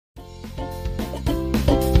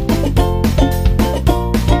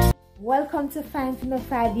Welcome to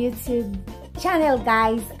FineFindleyFive YouTube channel,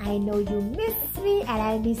 guys. I know you miss me and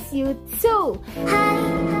I miss you too.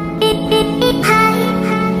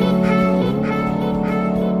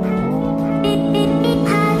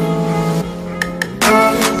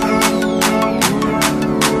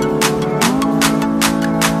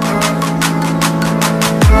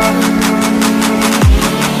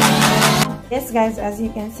 Yes guys, as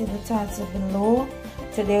you can see the title below,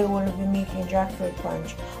 today we'll be making jackfruit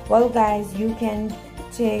punch. Well guys, you can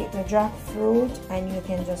take the jackfruit and you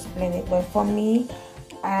can just blend it, but for me,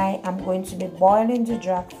 I am going to be boiling the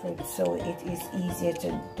jackfruit so it is easier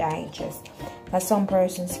to digest, but some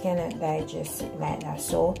persons cannot digest it like that.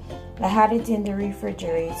 So I had it in the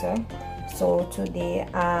refrigerator, so today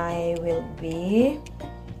I will be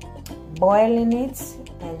boiling it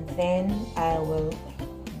and then I will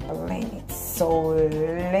blend it. So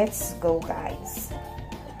let's go guys.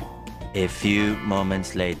 A few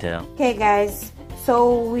moments later. Okay guys,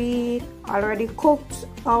 so we already cooked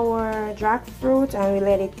our jackfruit and we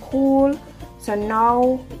let it cool. So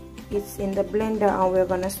now it's in the blender and we're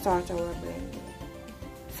gonna start our blending.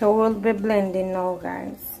 So we'll be blending now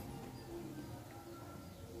guys.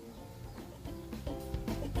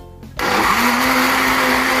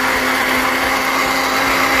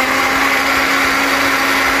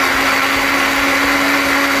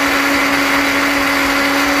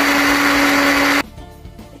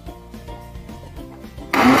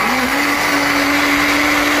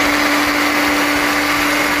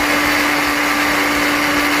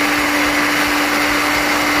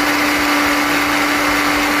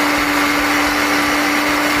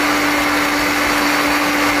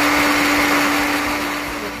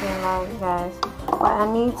 Guys, but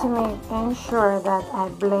I need to ensure that I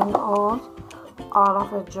blend out all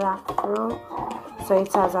of the jackfruit so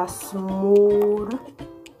it has a smooth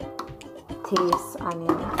taste on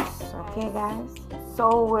it. Okay guys,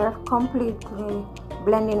 so we're completely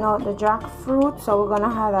blending out the jackfruit, so we're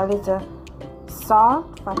gonna add a little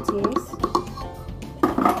salt for taste,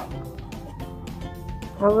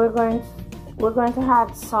 and we're going to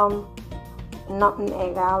add some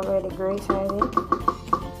nutmeg. I already grated it.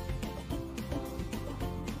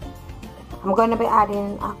 I'm going to be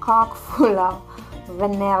adding a cork full of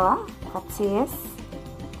vanilla for taste.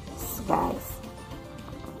 So guys,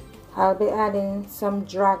 I'll be adding some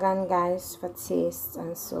dragon guys for taste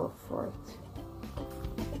and so forth.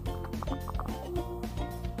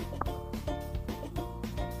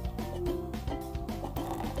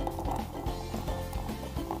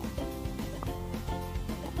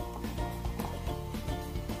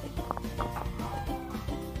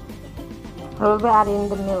 We'll be adding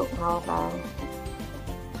the milk now guys.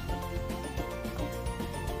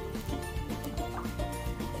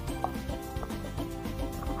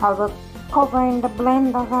 I'll be covering the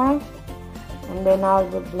blender guys, and then I'll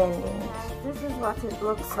be blending it. This is what it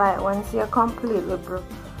looks like once you completely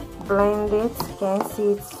blend it. You can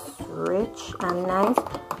see it's rich and nice.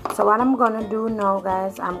 So what I'm gonna do now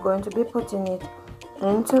guys, I'm going to be putting it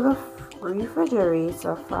into the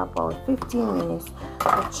refrigerator for about 15 minutes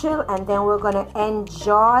to chill, and then we're gonna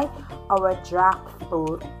enjoy our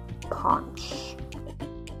jackfruit punch.